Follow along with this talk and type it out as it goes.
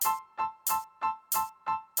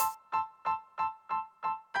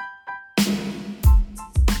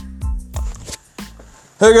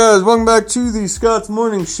Hey guys, welcome back to the Scott's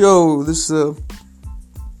Morning Show. This is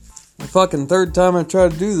my fucking third time I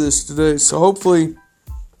tried to do this today, so hopefully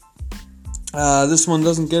this one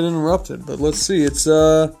doesn't get interrupted. But let's see, it's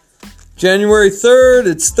January 3rd,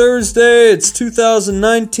 it's Thursday, it's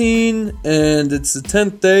 2019, and it's the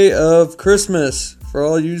 10th day of Christmas for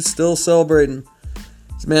all you still celebrating.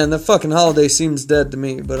 Man, that fucking holiday seems dead to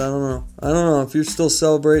me, but I don't know. If you're still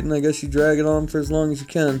celebrating, I guess you drag it on for as long as you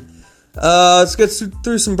can. Let's get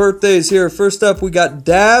through some birthdays here. First up, we got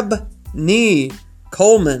Dabney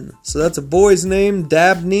Coleman. So that's a boy's name,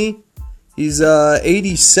 Dabney. He's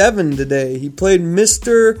 87 today. He played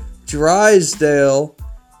Mr. Drysdale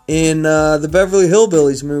in the Beverly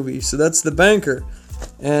Hillbillies movie. So that's the banker.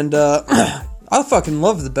 And I fucking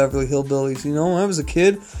love the Beverly Hillbillies. You know, when I was a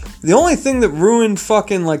kid, the only thing that ruined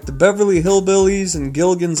fucking like the Beverly Hillbillies and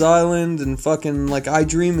Gilligan's Island and fucking like I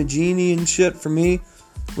Dream of Jeannie and shit for me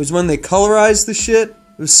was when they colorized the shit.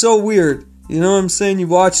 It was so weird. You know what I'm saying? You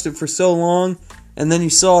watched it for so long, and then you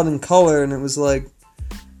saw it in color, and it was like,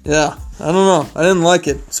 yeah, I don't know. I didn't like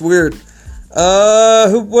it. It's weird.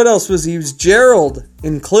 What else was he? He was Gerald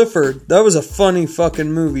in Clifford. That was a funny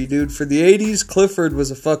fucking movie, dude. For the 80s, Clifford was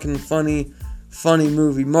a fucking funny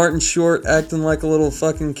movie. Martin Short acting like a little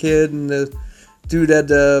fucking kid, and the dude had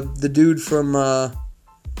the dude from,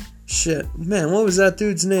 shit. Man, what was that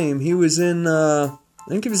dude's name? He was in, I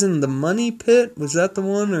think he was in The Money Pit. Was that the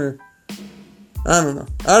one? Or I don't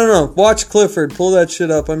know. Watch Clifford. Pull that shit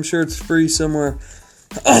up. I'm sure it's free somewhere.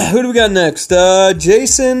 Who do we got next?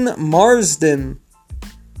 Jason Marsden.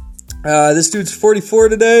 This dude's 44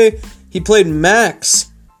 today. He played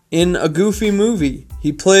Max in a Goofy movie.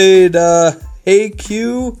 He played Haku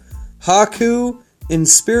in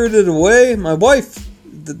Spirited Away. My wife,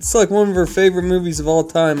 it's like one of her favorite movies of all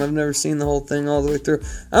time. I've never seen the whole thing all the way through.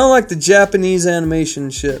 I don't like the Japanese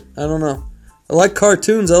animation shit. I don't know. I like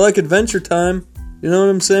cartoons. I like Adventure Time. You know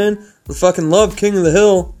what I'm saying? I fucking love King of the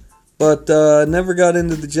Hill, but never got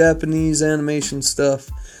into the Japanese animation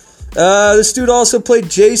stuff. This dude also played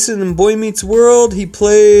Jason in Boy Meets World. He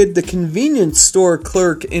played the convenience store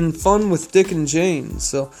clerk in Fun with Dick and Jane.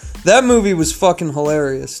 So that movie was fucking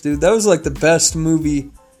hilarious, dude. That was like the best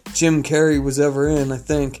movie Jim Carrey was ever in, I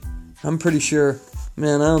think. I'm pretty sure.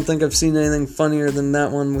 Man, I don't think I've seen anything funnier than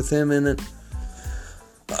that one with him in it.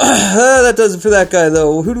 That does it for that guy,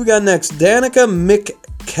 though. Who do we got next? Danica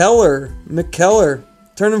McKellar.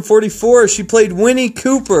 Turning 44. She played Winnie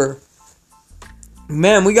Cooper.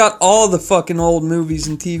 Man, we got all the fucking old movies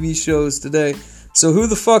and TV shows today. So who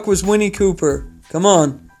the fuck was Winnie Cooper? Come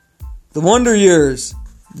on. The Wonder Years.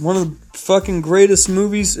 One of the fucking greatest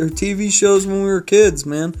movies or TV shows when we were kids,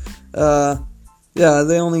 man. Yeah,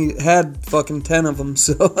 they only had fucking 10 of them,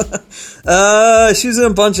 so. She was in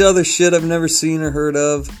a bunch of other shit I've never seen or heard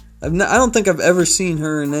of. I don't think I've ever seen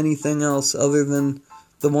her in anything else other than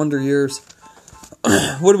The Wonder Years.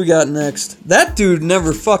 What do we got next? That dude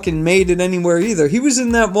never fucking made it anywhere either. He was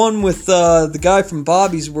in that one with the guy from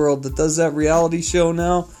Bobby's World that does that reality show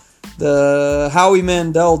now. The Howie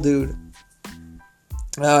Mandel dude.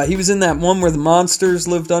 He was in that one where the monsters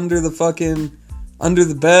lived under the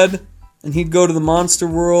bed, and he'd go to the monster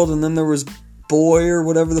world, and then there was Boy or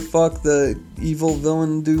whatever the fuck, the evil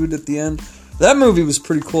villain dude at the end. That movie was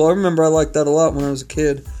pretty cool. I remember I liked that a lot when I was a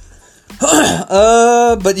kid.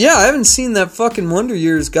 But yeah, I haven't seen that fucking Wonder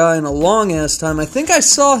Years guy in a long ass time. I think I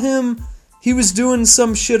saw him, he was doing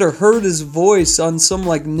some shit or heard his voice on some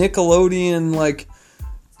like Nickelodeon like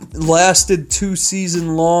lasted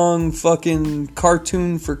 2-season long fucking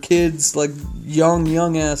cartoon for kids, like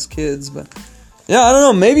young ass kids. But yeah, I don't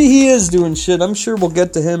know, maybe he is doing shit. I'm sure we'll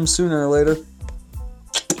get to him sooner or later.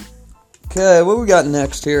 Okay, what we got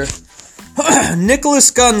next here? Nicholas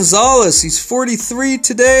Gonzalez. He's 43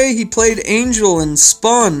 today. He played Angel in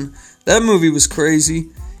Spun. That movie was crazy.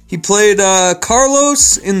 He played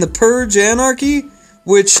Carlos in The Purge Anarchy,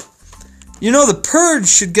 which, you know, The Purge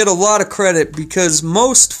should get a lot of credit because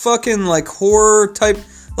most fucking, like, horror type...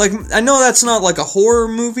 Like, I know that's not, like, a horror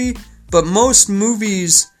movie, but most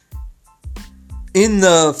movies in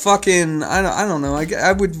the fucking... I don't know.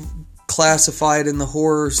 I would classify it in the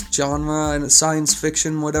horror genre and science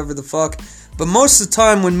fiction, whatever the fuck. But most of the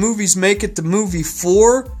time when movies make it to movie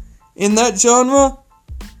 4 in that genre,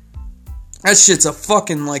 that shit's a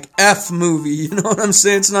fucking, like, F movie. You know what I'm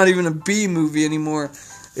saying? It's not even a B movie anymore.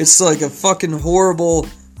 It's like a fucking horrible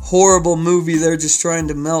movie they're just trying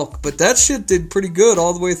to milk. But that shit did pretty good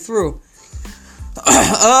all the way through.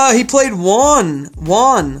 He played Juan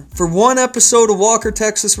for one episode of Walker,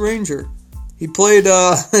 Texas Ranger. He played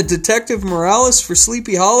Detective Morales for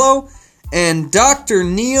Sleepy Hollow and Dr.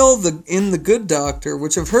 Neil in The Good Doctor,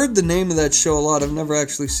 which I've heard the name of that show a lot. I've never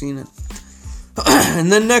actually seen it.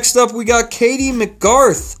 And then next up, we got Katie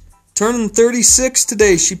McGarth, turning 36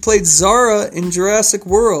 today. She played Zara in Jurassic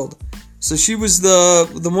World. So she was the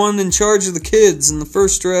one in charge of the kids in the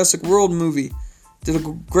first Jurassic World movie. Did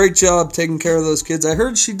a great job taking care of those kids. I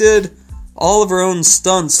heard she did all of her own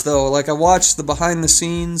stunts, though. Like, I watched the behind the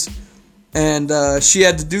scenes, and she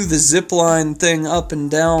had to do the zip line thing up and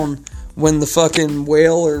down when the fucking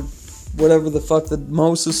whale or whatever the fuck, the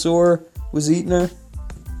mosasaur was eating her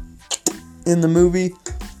in the movie.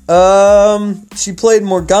 She played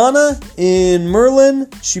Morgana in Merlin.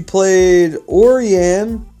 She played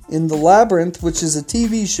Orianne in The Labyrinth, which is a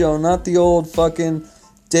TV show, not the old fucking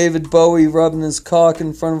David Bowie rubbing his cock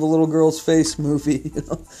in front of a little girl's face movie. You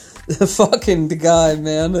know? The guy,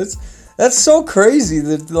 man. That's so crazy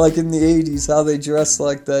that, like, in the 80s, how they dress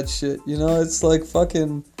like that shit. You know, it's like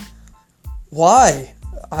fucking... Why?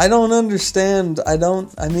 I don't understand. I know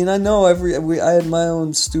I had my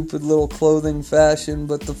own stupid little clothing fashion,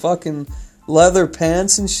 but the fucking leather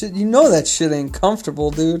pants and shit, you know that shit ain't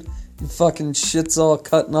comfortable, dude. Your fucking shit's all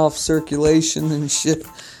cutting off circulation and shit.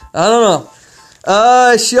 I don't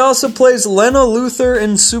know. She also plays Lena Luthor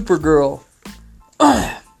in Supergirl.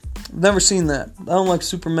 Never seen that. I don't like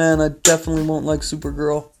Superman. I definitely won't like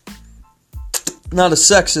Supergirl. Not a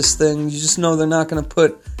sexist thing. You just know they're not going to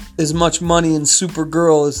put as much money in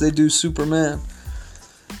Supergirl as they do Superman.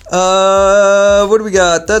 What do we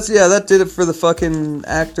got? That did it for the fucking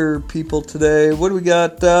actor people today. What do we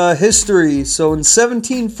got? History. So in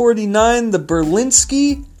 1749, the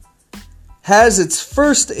Berlingske has its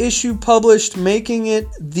first issue published, making it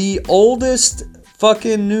the oldest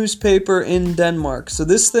fucking newspaper in Denmark. So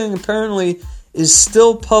this thing apparently is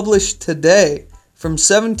still published today. From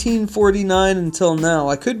 1749 until now.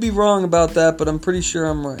 I could be wrong about that, but I'm pretty sure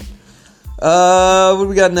I'm right. What do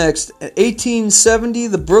we got next? 1870,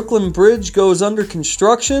 the Brooklyn Bridge goes under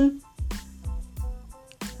construction.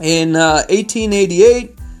 In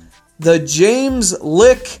 1888, the James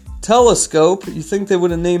Lick Telescope, you think they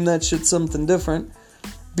would have named that shit something different,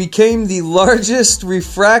 became the largest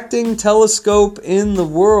refracting telescope in the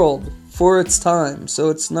world for its time.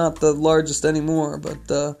 So it's not the largest anymore, but...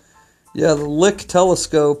 the Lick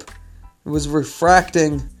Telescope was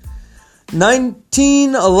refracting.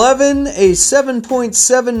 1911, a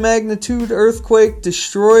 7.7 magnitude earthquake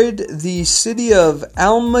destroyed the city of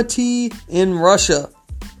Almaty in Russia.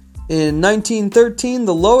 In 1913,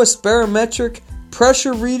 the lowest barometric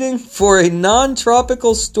pressure reading for a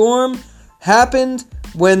non-tropical storm happened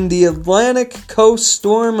when the Atlantic coast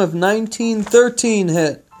storm of 1913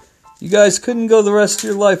 hit. You guys couldn't go the rest of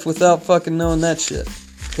your life without fucking knowing that shit.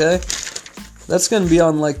 Okay? That's going to be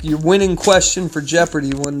on, like, your winning question for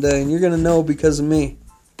Jeopardy one day, and you're going to know because of me.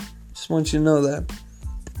 Just want you to know that.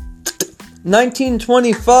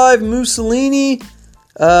 1925, Mussolini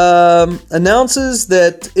announces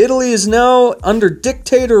that Italy is now under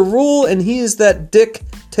dictator rule, and he is that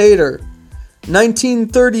dictator.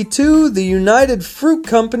 1932, the United Fruit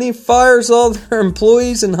Company fires all their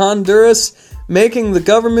employees in Honduras, making the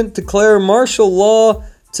government declare martial law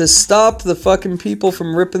to stop the fucking people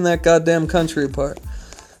from ripping that goddamn country apart.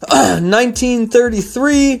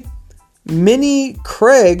 1933, Minnie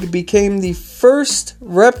Craig became the first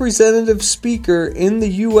representative speaker in the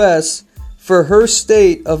U.S. for her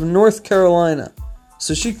state of North Carolina.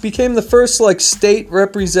 So she became the first, like, state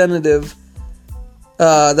representative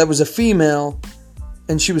that was a female,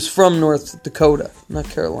 and she was from North Dakota. Not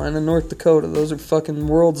Carolina, North Dakota. Those are fucking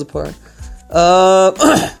worlds apart.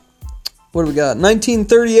 What do we got?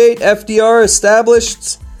 1938, FDR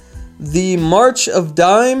established the March of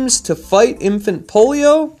Dimes to fight infant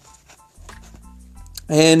polio.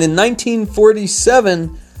 And in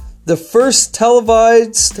 1947, the first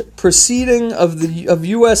televised proceeding of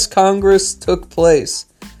U.S. Congress took place.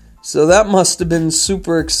 So that must have been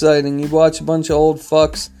super exciting. You watch a bunch of old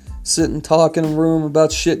fucks sit and talk in a room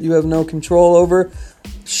about shit you have no control over.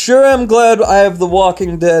 Sure, I'm glad I have The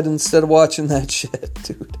Walking Dead instead of watching that shit,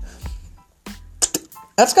 dude.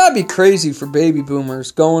 That's gotta be crazy for baby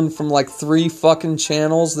boomers, going from like 3 fucking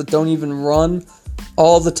channels that don't even run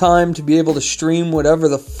all the time to be able to stream whatever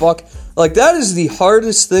the fuck. Like, that is the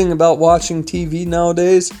hardest thing about watching TV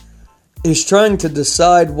nowadays, is trying to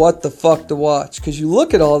decide what the fuck to watch. Because you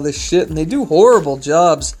look at all this shit and they do horrible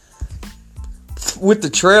jobs with the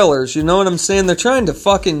trailers, you know what I'm saying? They're trying to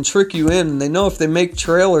fucking trick you in, and they know if they make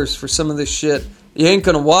trailers for some of this shit, you ain't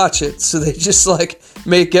gonna watch it. So they just, like,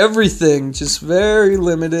 make everything just very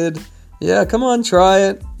limited. Yeah, come on, try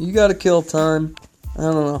it. You gotta kill time. I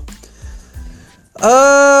don't know.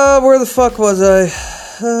 Where the fuck was I?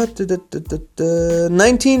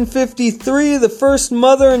 1953, the first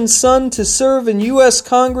mother and son to serve in U.S.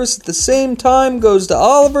 Congress at the same time goes to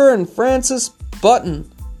Oliver and Francis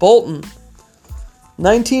Bolton.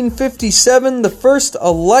 1957, the first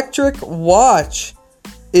electric watch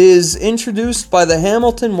is introduced by the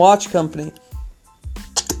Hamilton Watch Company.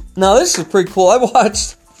 Now, this is pretty cool. I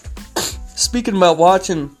watched, speaking about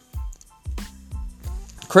watching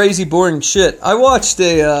crazy boring shit, I watched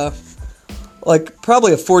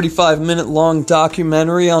probably a 45-minute long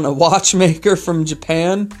documentary on a watchmaker from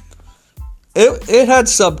Japan. It had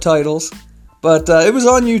subtitles, but it was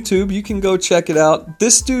on YouTube. You can go check it out.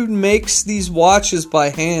 This dude makes these watches by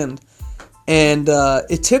hand, and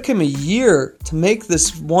it took him a year to make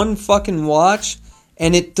this one fucking watch,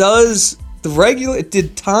 and it does it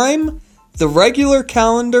did time, the regular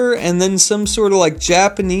calendar, and then some sort of like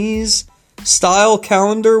Japanese style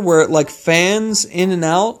calendar where it like fans in and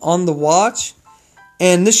out on the watch.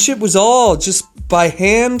 And this shit was all just by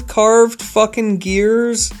hand carved fucking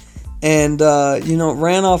gears, and it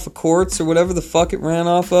ran off of quartz or whatever the fuck it ran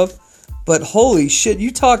off of. But holy shit, you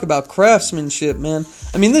talk about craftsmanship, man.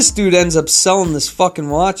 I mean, this dude ends up selling this fucking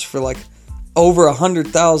watch for like over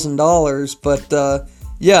 $100,000. But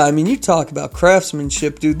yeah, I mean, you talk about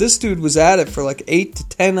craftsmanship, dude. This dude was at it for like 8 to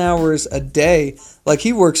 10 hours a day. Like,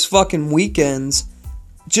 he works fucking weekends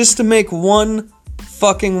just to make one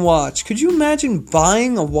fucking watch. Could you imagine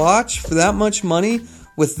buying a watch for that much money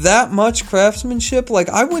with that much craftsmanship? Like,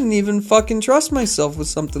 I wouldn't even fucking trust myself with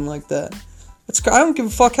something like that. I don't give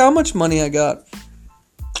a fuck how much money I got.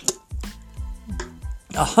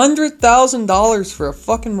 $100,000 for a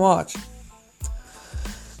fucking watch.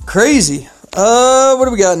 Crazy. What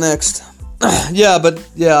do we got next?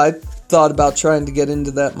 I thought about trying to get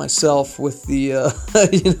into that myself with the,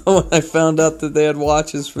 when I found out that they had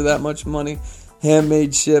watches for that much money,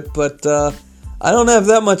 handmade shit, but I don't have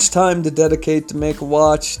that much time to dedicate to make a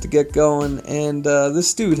watch to get going, and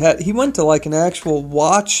this dude he went to like an actual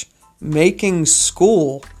watch making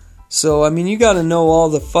school, so I mean, you gotta know all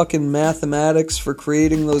the fucking mathematics for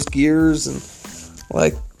creating those gears, and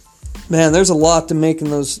like, man, there's a lot to making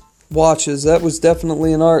those watches. That was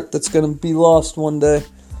definitely an art that's gonna be lost one day.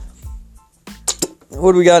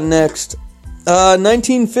 What do we got next?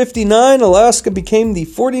 1959, Alaska became the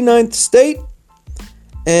 49th state.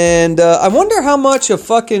 And I wonder how much a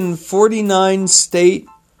fucking 49 state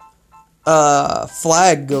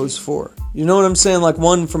flag goes for. You know what I'm saying? Like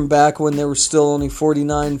one from back when there were still only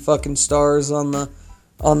 49 fucking stars on the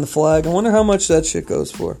flag. I wonder how much that shit goes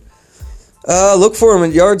for. Look for them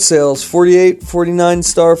at yard sales. 48, 49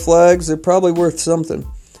 star flags. They're probably worth something.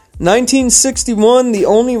 1961, the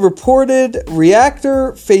only reported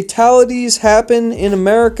reactor fatalities happen in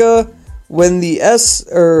America when the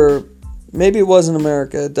maybe it wasn't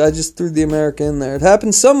America. I just threw the America in there. It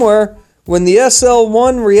happened somewhere when the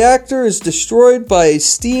SL-1 reactor is destroyed by a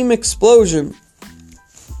steam explosion.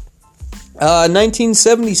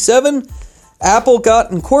 1977, Apple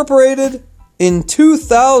got incorporated. In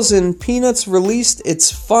 2000, Peanuts released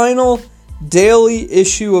its final daily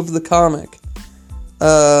issue of the comic.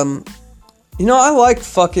 I like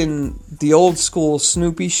fucking the old school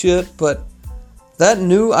Snoopy shit, but that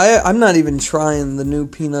new, I'm not even trying the new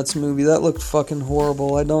Peanuts movie. That looked fucking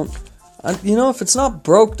horrible. If it's not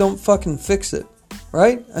broke, don't fucking fix it,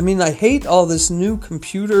 right? I mean, I hate all this new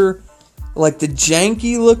computer, like the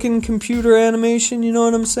janky looking computer animation, you know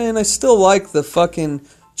what I'm saying? I still like the fucking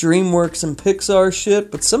DreamWorks and Pixar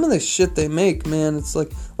shit, but some of the shit they make, man, it's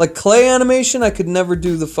like clay animation. I could never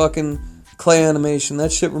do the fucking clay animation.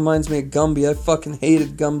 That shit reminds me of Gumby. I fucking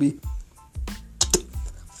hated Gumby.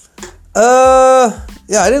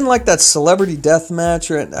 I didn't like that Celebrity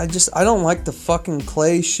Deathmatch, I don't like the fucking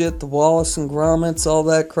clay shit, the Wallace and Gromits, all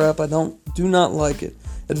that crap. Do not like it.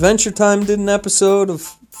 Adventure Time did an episode of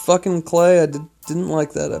fucking clay. I didn't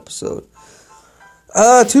like that episode.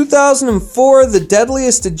 2004, the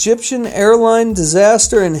deadliest Egyptian airline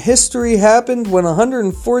disaster in history happened when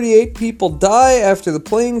 148 people die after the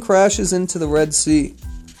plane crashes into the Red Sea.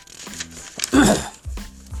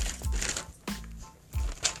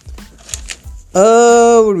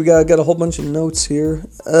 What do we got? I got a whole bunch of notes here.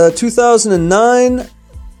 2009,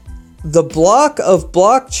 the block of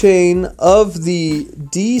blockchain of the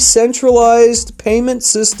decentralized payment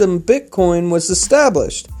system Bitcoin was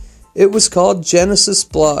established. It was called Genesis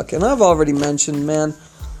Block. And I've already mentioned, man,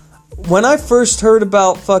 when I first heard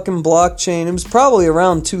about fucking blockchain, it was probably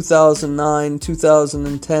around 2009,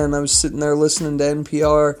 2010. I was sitting there listening to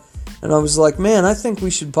NPR, and I was like, man, I think we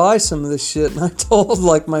should buy some of this shit. And I told,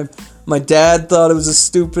 like, my dad thought it was a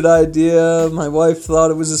stupid idea. My wife thought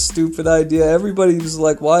it was a stupid idea. Everybody was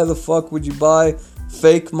like, why the fuck would you buy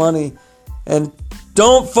fake money. And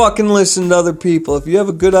don't fucking listen to other people. If you have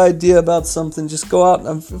a good idea about something, just go out.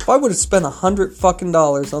 If I would have spent $100 fucking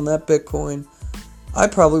on that Bitcoin, I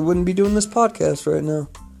probably wouldn't be doing this podcast right now.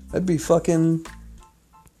 I'd be fucking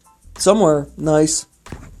somewhere nice.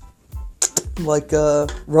 Like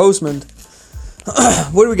Rosemond.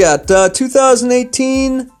 What do we got?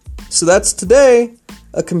 2018. So that's today.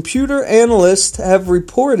 A computer analyst have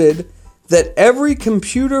reported that every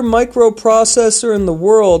computer microprocessor in the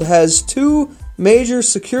world has two major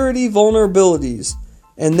security vulnerabilities,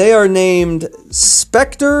 and they are named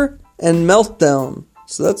Spectre and Meltdown.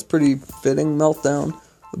 So that's pretty fitting, Meltdown.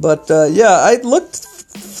 But yeah, I looked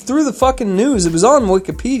through the fucking news. It was on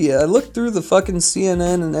Wikipedia. I looked through the fucking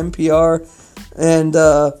CNN and NPR, and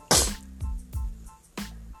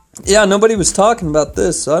yeah, nobody was talking about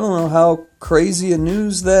this, so I don't know how crazy a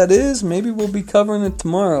news that is. Maybe we'll be covering it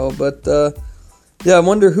tomorrow, but yeah, I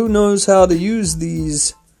wonder who knows how to use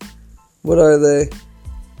these, what are they,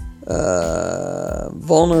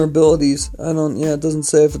 vulnerabilities. It doesn't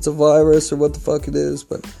say if it's a virus or what the fuck it is,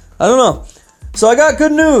 but I don't know. So I got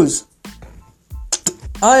good news.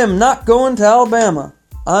 I am not going to Alabama.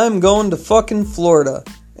 I'm going to fucking Florida.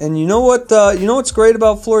 And you know what? You know what's great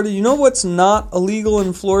about Florida? You know what's not illegal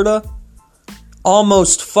in Florida?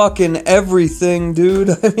 Almost fucking everything, dude.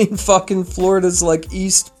 I mean, fucking Florida's like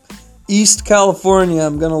East California.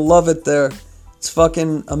 I'm gonna love it there. It's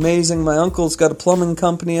fucking amazing. My uncle's got a plumbing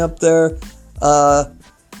company up there.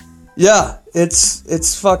 Yeah,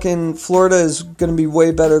 it's fucking, Florida is gonna be way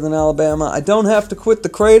better than Alabama. I don't have to quit the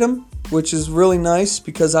Kratom, which is really nice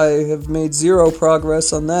because I have made zero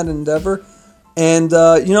progress on that endeavor. And,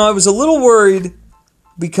 I was a little worried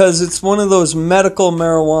because it's one of those medical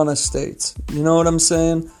marijuana states. You know what I'm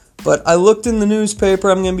saying? But I looked in the newspaper.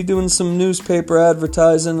 I'm going to be doing some newspaper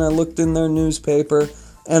advertising. I looked in their newspaper,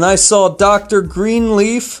 and I saw Dr.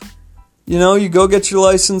 Greenleaf. You know, you go get your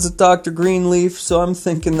license at Dr. Greenleaf, so I'm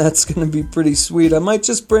thinking that's going to be pretty sweet. I might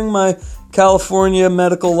just bring my California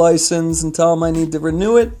medical license and tell them I need to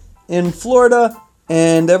renew it in Florida,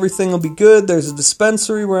 and everything will be good. There's a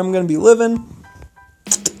dispensary where I'm going to be living.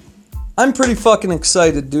 I'm pretty fucking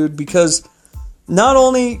excited, dude, because not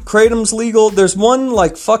only Kratom's legal, there's one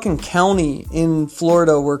like fucking county in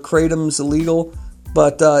Florida where Kratom's illegal,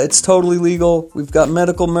 but it's totally legal. We've got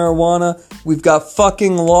medical marijuana. We've got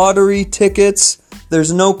fucking lottery tickets.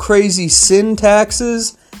 There's no crazy sin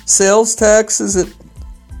taxes. Sales taxes at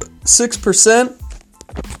 6%.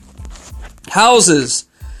 Houses.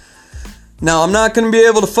 Now, I'm not going to be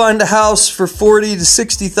able to find a house for $40,000 to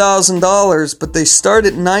 $60,000, but they start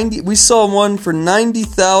at $90,000. We saw one for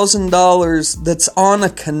 $90,000 that's on a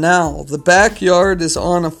canal. The backyard is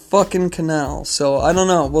on a fucking canal. So, I don't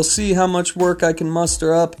know. We'll see how much work I can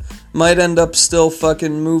muster up. Might end up still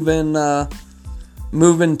fucking moving to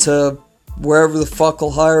wherever the fuck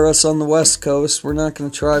will hire us on the West Coast. We're not going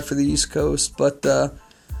to try for the East Coast, but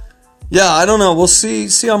yeah, I don't know. We'll see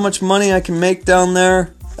how much money I can make down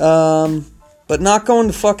there. But not going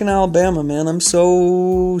to fucking Alabama, man. I'm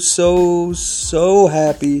so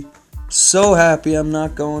happy. So happy I'm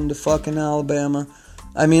not going to fucking Alabama.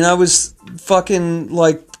 I mean, I was fucking,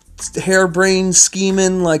 like, harebrained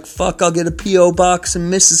scheming, like, fuck, I'll get a P.O. box in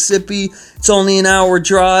Mississippi. It's only an hour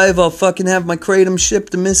drive. I'll fucking have my Kratom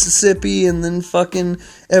shipped to Mississippi, and then fucking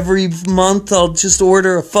every month I'll just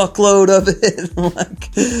order a fuckload of it.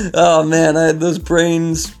 Like, oh, man, I had those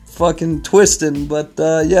brains fucking twisting, but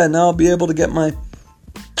yeah, now I'll be able to get my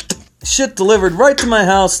shit delivered right to my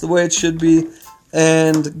house the way it should be,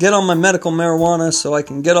 and get on my medical marijuana so I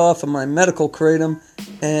can get off of my medical kratom.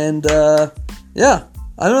 And yeah,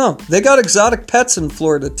 I don't know. They got exotic pets in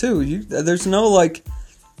Florida too. There's no like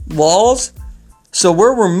laws, so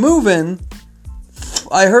where we're moving,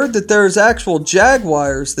 I heard that there's actual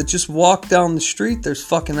jaguars that just walk down the street. There's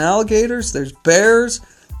fucking alligators. There's bears.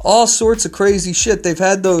 All sorts of crazy shit. They've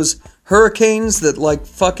had those hurricanes that like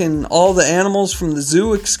fucking all the animals from the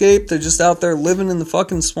zoo escaped. They're just out there living in the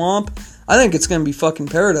fucking swamp. I think it's going to be fucking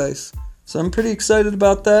paradise. So I'm pretty excited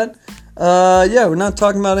about that. Yeah, we're not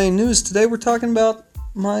talking about any news today. We're talking about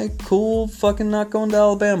my cool fucking not going to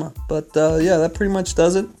Alabama. But yeah, that pretty much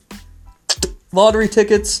does it. Lottery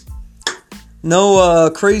tickets.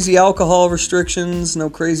 No crazy alcohol restrictions,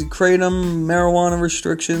 no crazy kratom, marijuana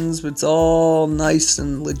restrictions. It's all nice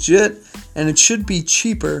and legit, and it should be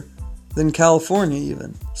cheaper than California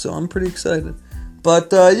even. So I'm pretty excited. But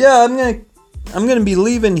yeah, I'm gonna be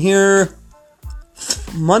leaving here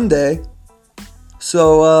Monday.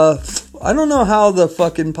 So I don't know how the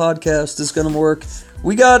fucking podcast is gonna work.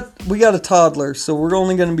 We got a toddler, so we're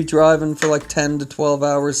only gonna be driving for like 10 to 12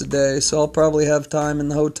 hours a day. So I'll probably have time in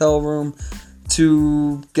the hotel room to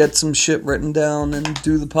to get some shit written down and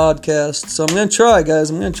do the podcast. So I'm going to try, guys.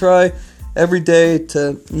 I'm going to try every day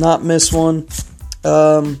to not miss one.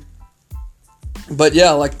 But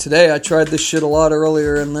yeah, like today, I tried this shit a lot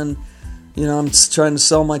earlier, and then, you know, I'm trying to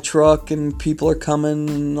sell my truck, and people are coming,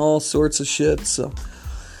 and all sorts of shit, so,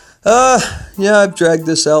 yeah, I've dragged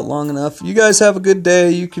this out long enough. You guys have a good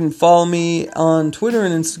day. You can follow me on Twitter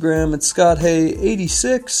and Instagram at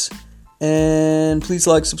ScottHay86, and please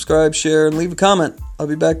like, subscribe, share, and leave a comment. I'll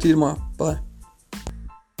be back to you tomorrow. Bye.